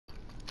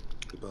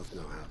We both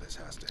know how this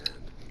has to end.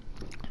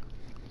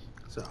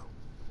 So, you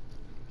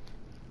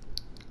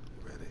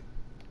ready?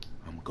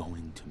 I'm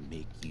going to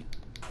make you.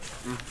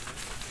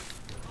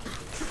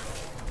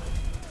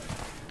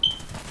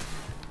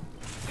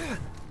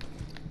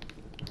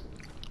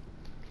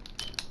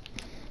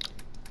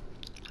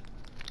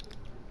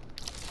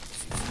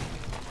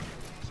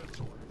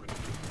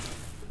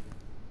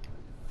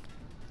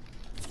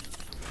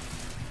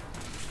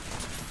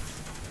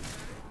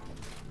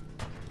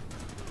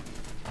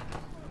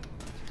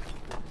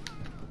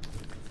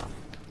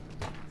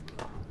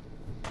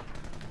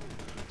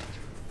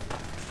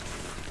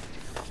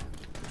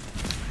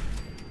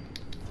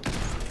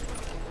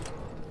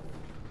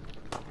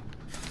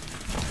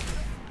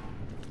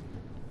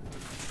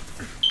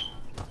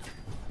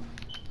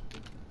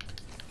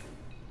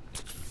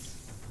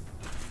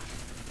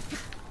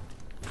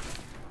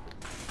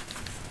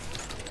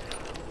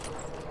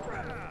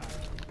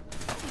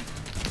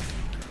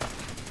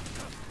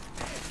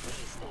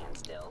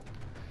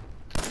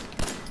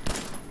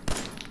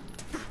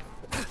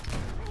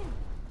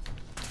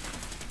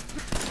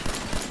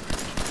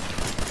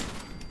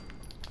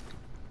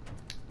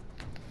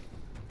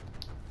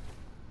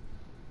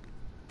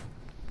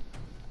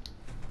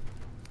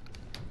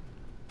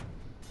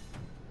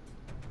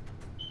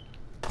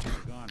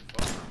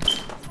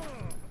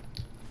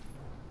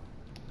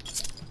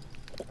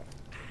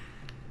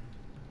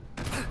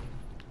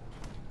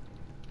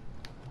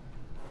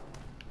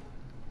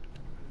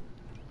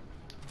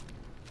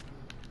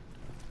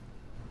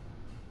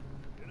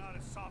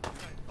 Soft as I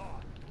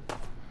thought.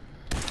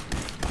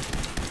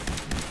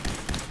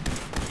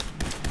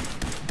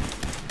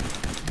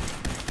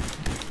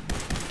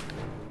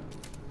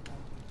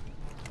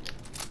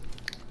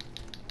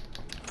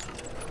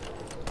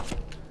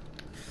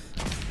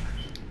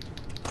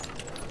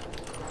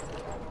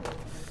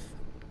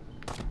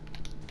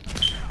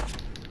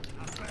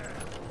 Not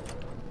bad.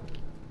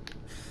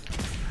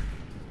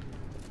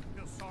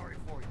 Feel sorry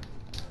for you.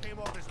 Came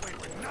all this way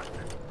for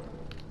nothing.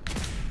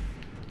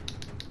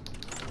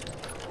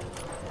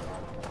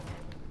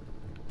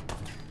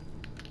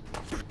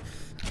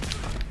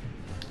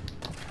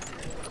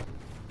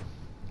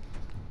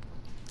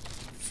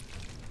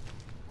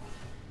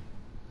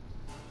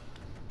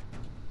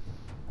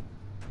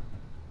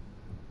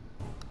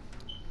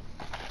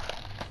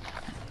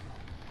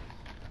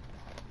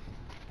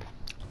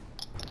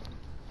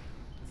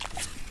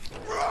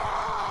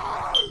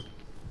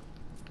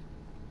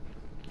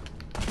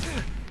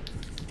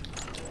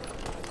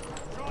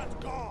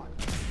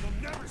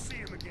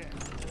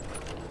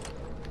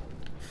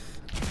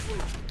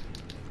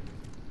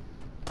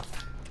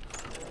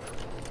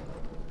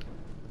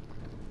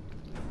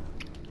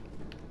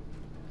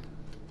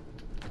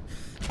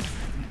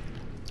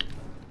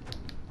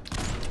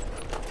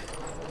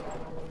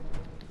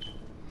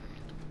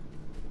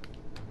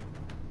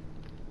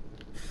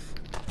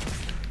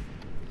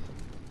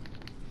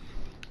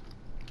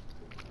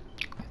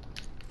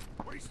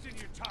 Wasting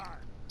your time.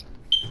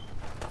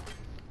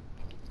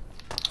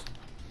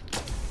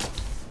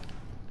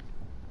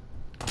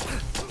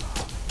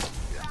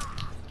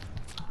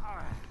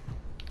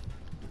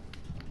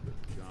 Good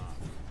job.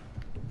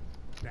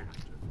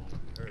 Bastard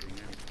won't be hurting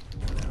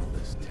anything. Now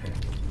this tech.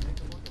 Take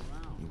a look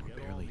around. You were Get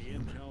barely all the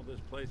human. intel this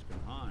place can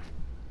hide.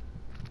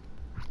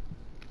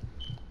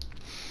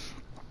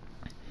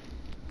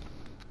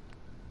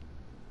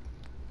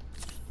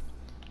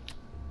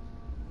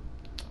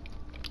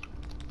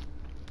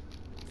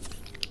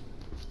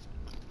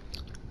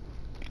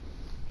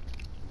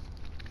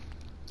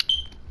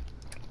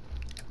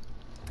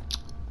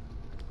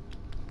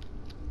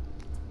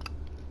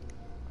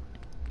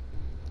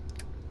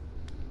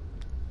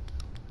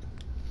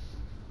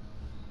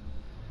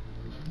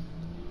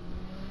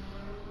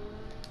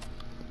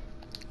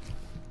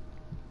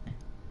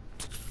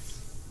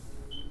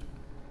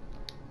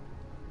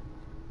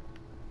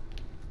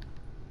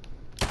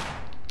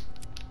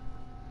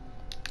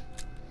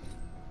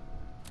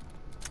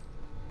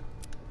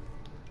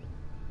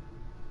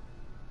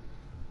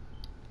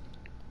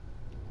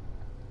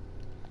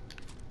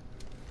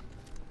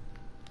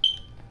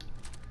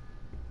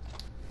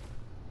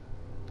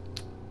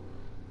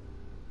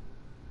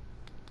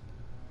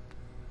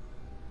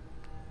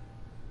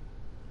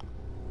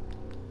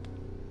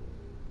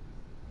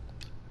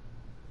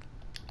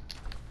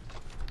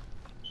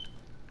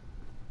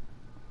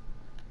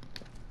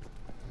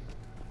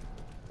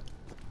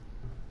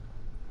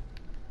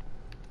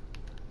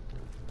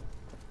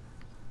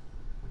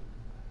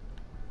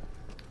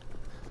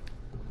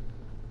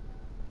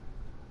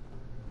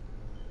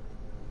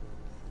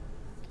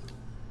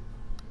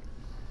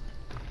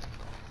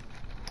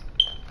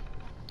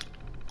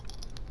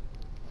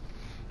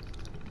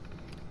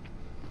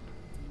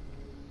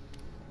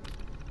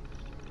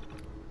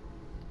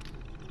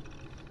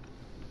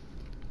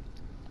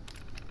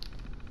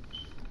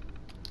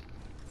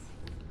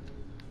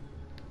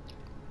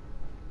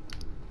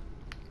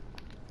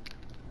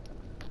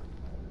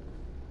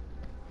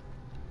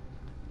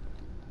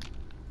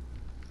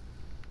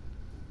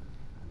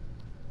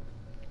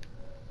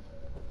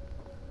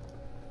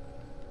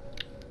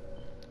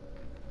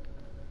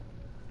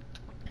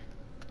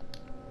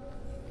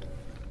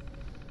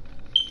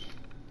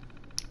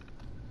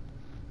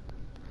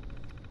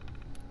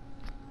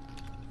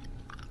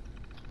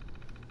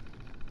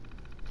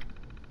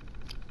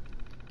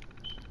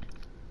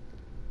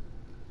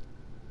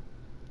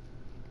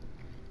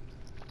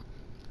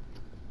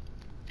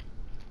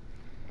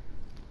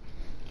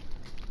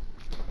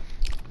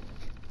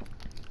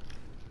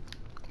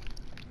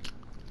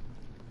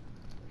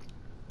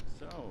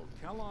 So,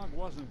 Kellogg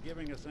wasn't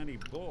giving us any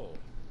bull.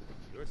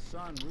 Your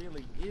son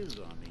really is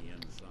on the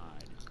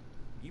inside.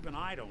 Even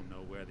I don't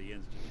know where the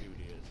Institute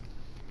is.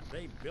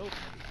 They built me.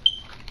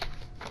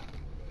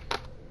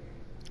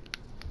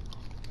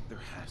 There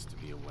has to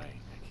be a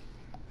way, Nick.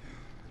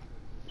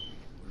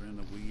 We're in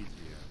the weeds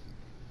here.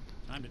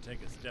 Time to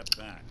take a step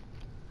back.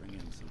 Bring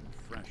in some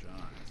fresh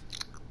eyes.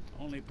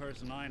 Only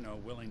person I know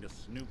willing to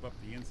snoop up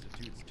the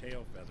Institute's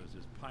tail feathers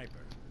is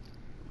Piper,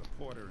 a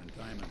reporter in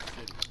Diamond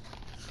City.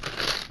 I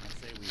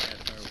say we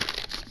head her way.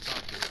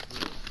 Talk this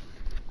through.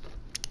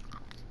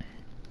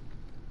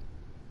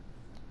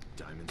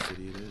 Diamond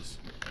City it is.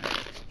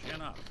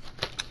 Chin up.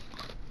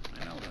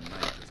 I know the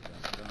night just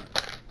got dark,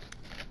 but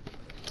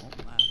it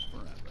won't last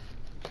forever.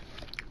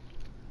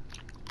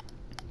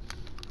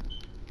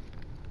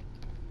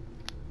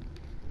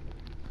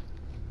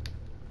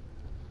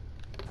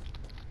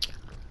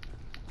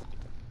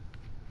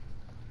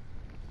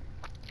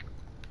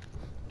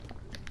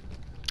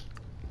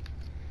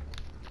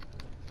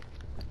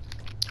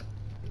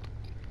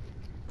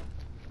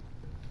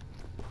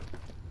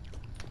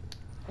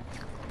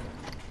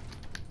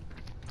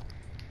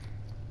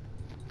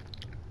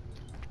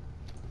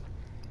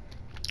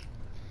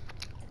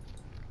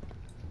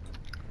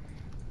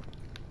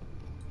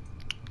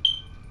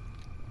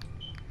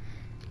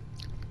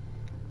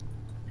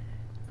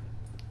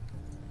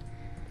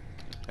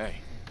 Hey,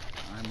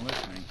 I'm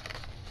listening.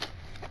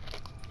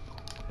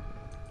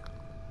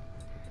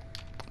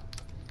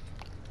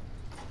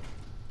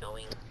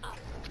 Going up.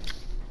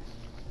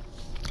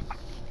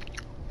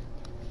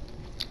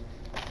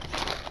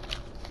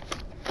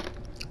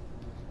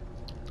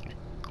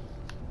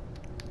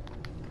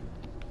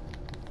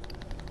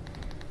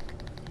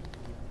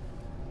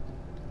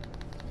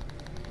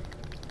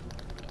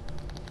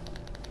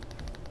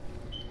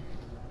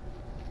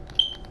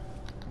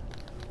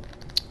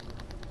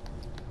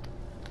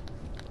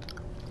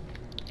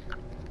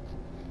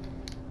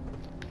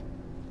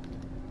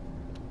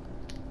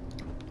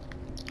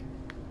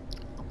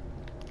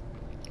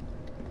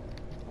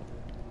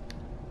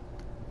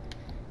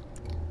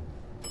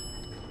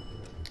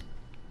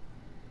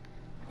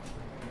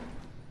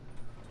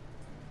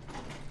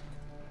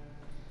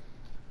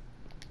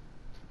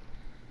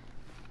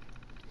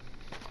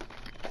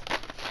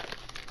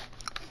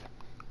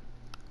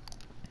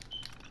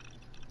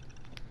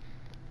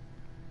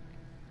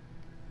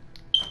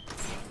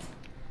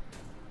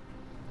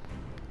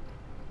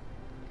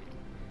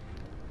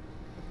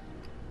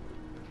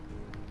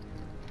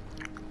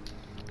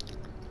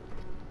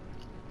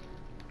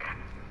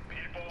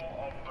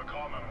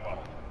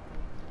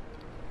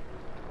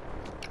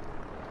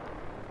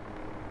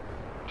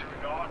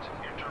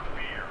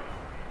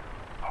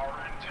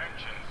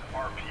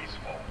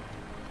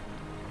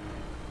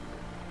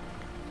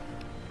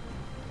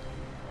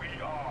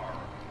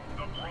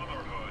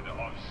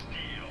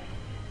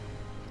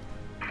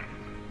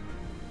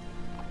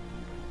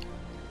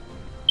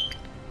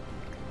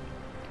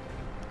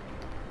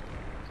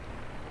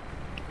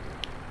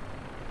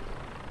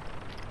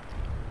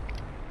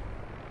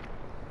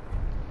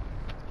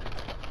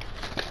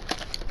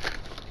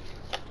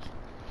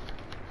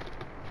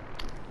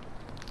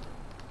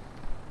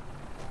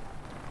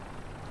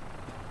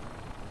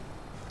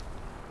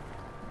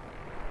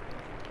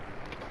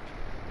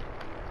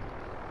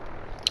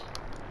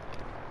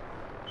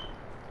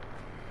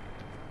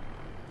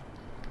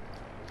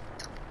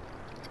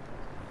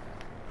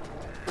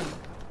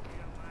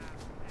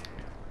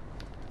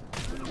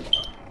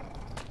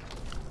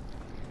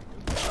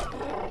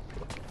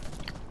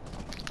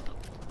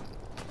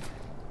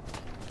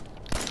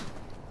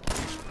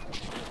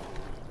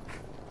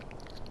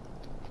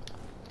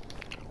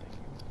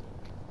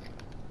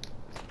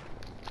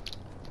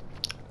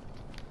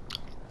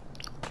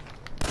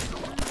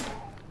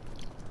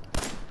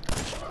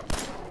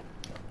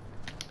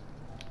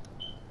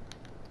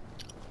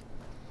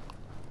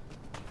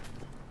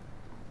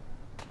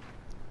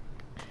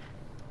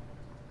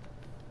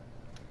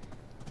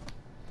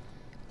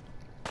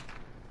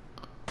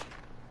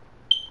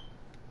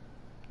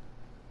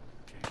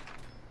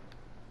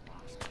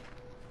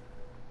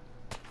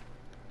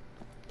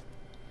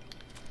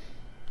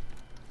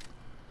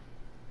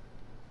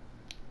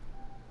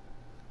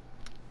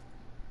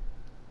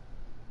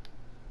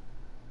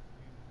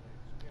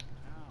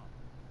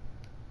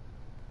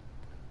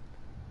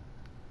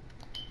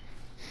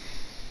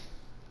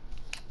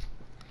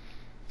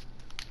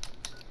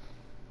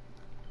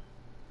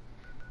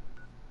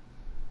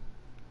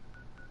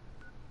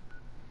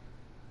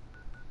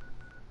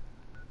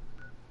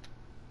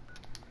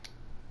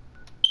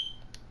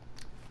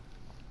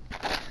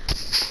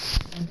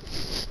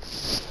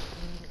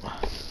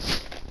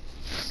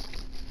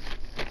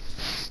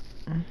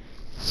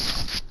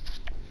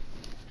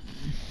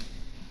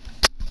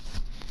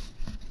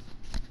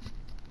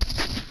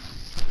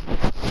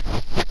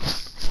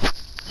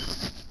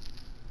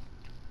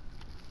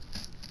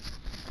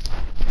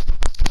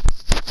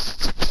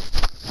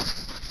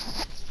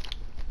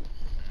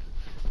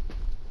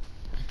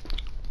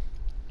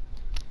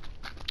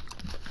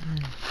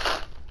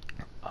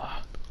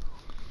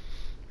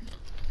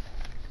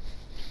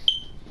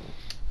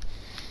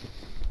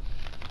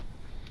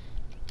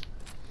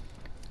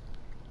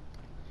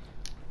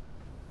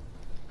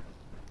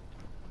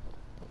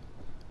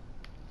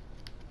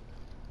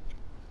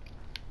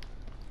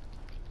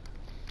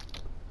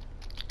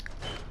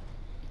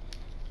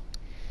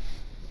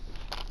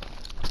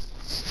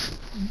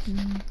 Well,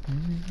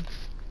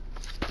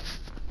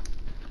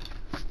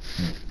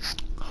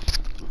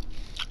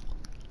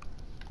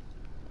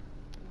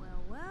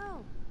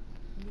 well.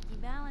 Nikki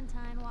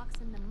Valentine walks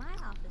into my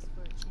office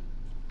for a change.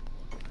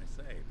 What can I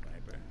say,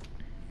 Piper?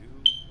 You,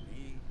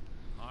 me,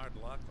 hard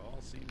luck all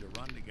seem to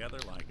run together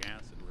like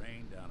acid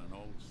rain down an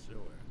old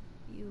sewer.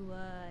 You,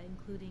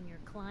 including your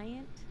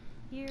client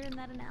here in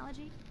that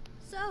analogy?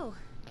 So,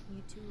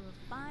 you two are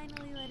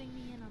finally letting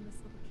me in on this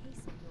little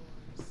case of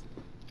yours.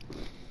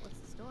 What's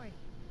the story?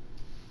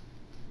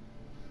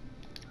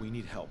 We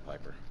need help,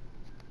 Piper.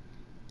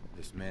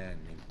 This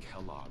man named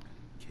Kellogg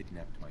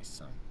kidnapped my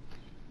son.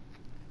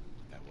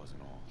 But that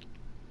wasn't all.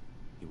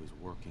 He was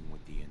working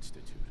with the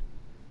Institute.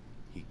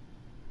 He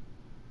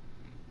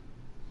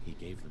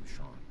gave them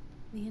Sean.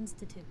 The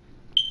Institute.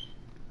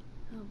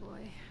 Oh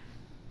boy.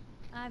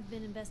 I've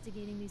been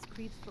investigating these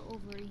creeps for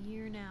over a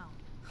year now.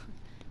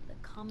 The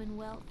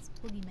Commonwealth's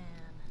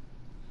boogeyman.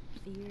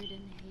 Feared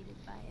and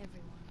hated by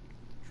everyone.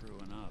 True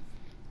enough.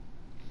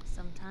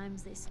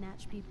 Sometimes they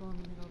snatch people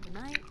in the middle of the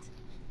night,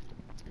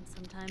 and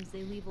sometimes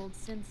they leave old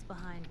synths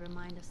behind to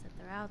remind us that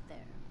they're out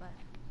there. But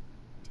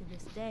to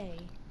this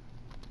day,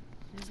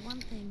 there's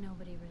one thing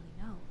nobody really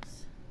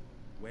knows.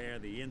 Where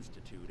the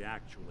Institute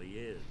actually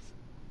is.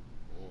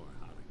 Or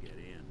how to get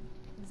in.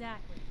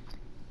 Exactly.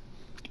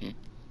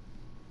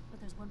 But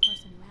there's one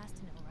person who has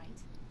to know,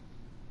 right?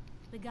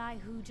 The guy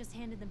who just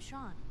handed them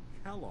Sean.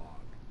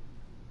 Kellogg.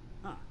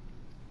 Huh.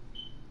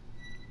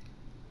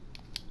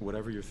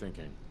 Whatever you're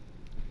thinking,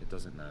 it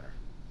doesn't matter.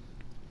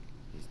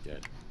 He's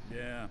dead.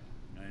 Yeah,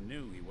 I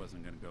knew he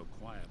wasn't gonna go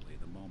quietly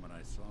the moment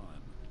I saw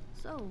him.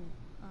 So,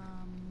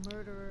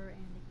 murderer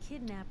and a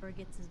kidnapper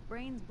gets his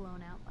brains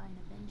blown out by an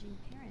avenging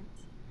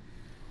parent.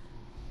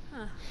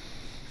 Huh.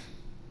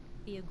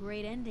 Be a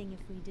great ending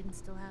if we didn't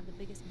still have the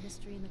biggest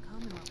mystery in the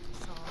Commonwealth to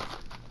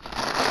solve.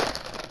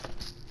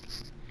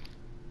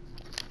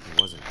 He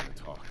wasn't gonna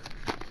talk.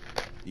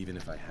 Even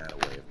if I had a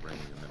way of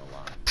bringing him in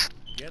alive.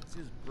 Gets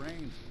his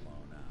brains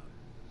blown out.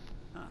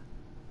 Huh.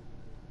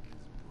 His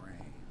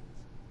brains.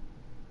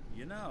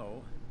 You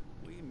know,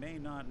 we may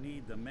not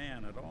need the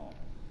man at all.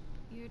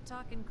 You're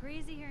talking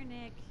crazy here,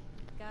 Nick.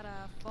 Got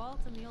a fault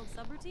in the old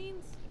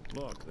subroutines?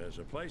 Look, there's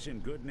a place in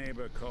Good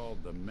Neighbor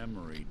called the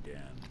Memory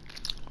Den.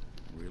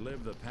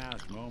 Relive the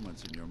past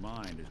moments in your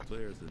mind as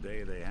clear as the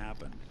day they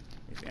happened.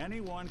 If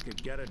anyone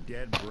could get a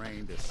dead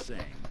brain to sing,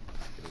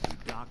 it would be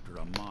Dr.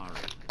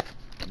 Amari,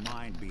 the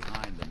mind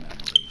behind the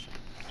memories.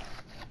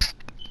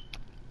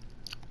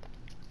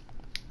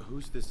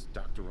 Who's this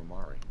Dr.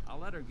 Amari? I'll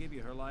let her give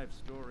you her life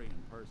story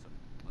in person.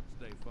 Let's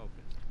stay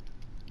focused.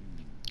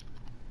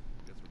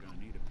 Guess we're gonna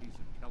need a piece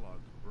of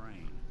Kellogg's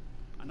brain.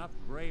 Enough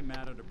gray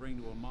matter to bring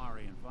to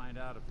Amari and find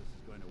out if this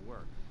is going to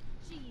work.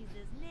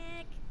 Jesus,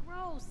 Nick.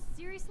 Gross.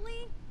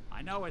 Seriously?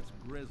 I know it's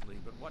grisly,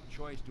 but what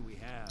choice do we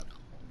have?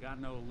 We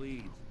got no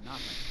leads,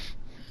 nothing.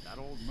 That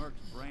old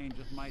merc's brain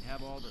just might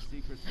have all the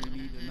secrets we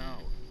need to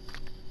know.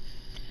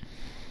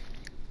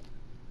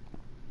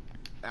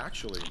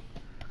 Actually,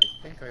 I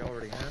think I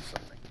already have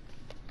something.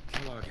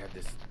 Kellogg had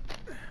this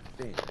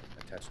thing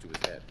attached to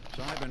his head.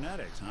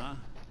 Cybernetics, huh?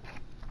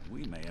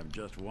 We may have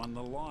just won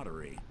the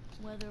lottery.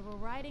 Whether we're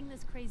riding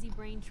this crazy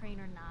brain train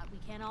or not, we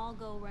can't all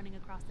go running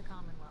across the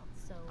Commonwealth,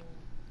 so...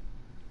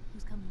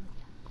 who's coming with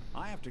you?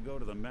 I have to go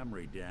to the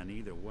Memory Den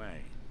either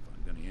way, if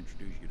I'm going to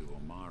introduce you to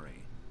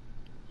Amari.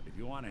 If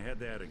you want to head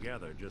there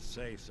together, just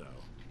say so.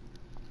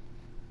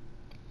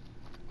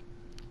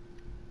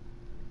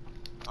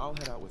 I'll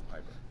head out with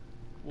Piper.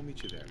 We'll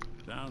meet you there.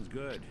 Sounds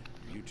good.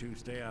 You two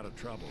stay out of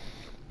trouble.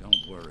 Don't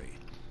worry.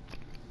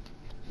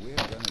 We're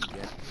gonna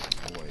get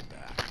this boy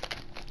back.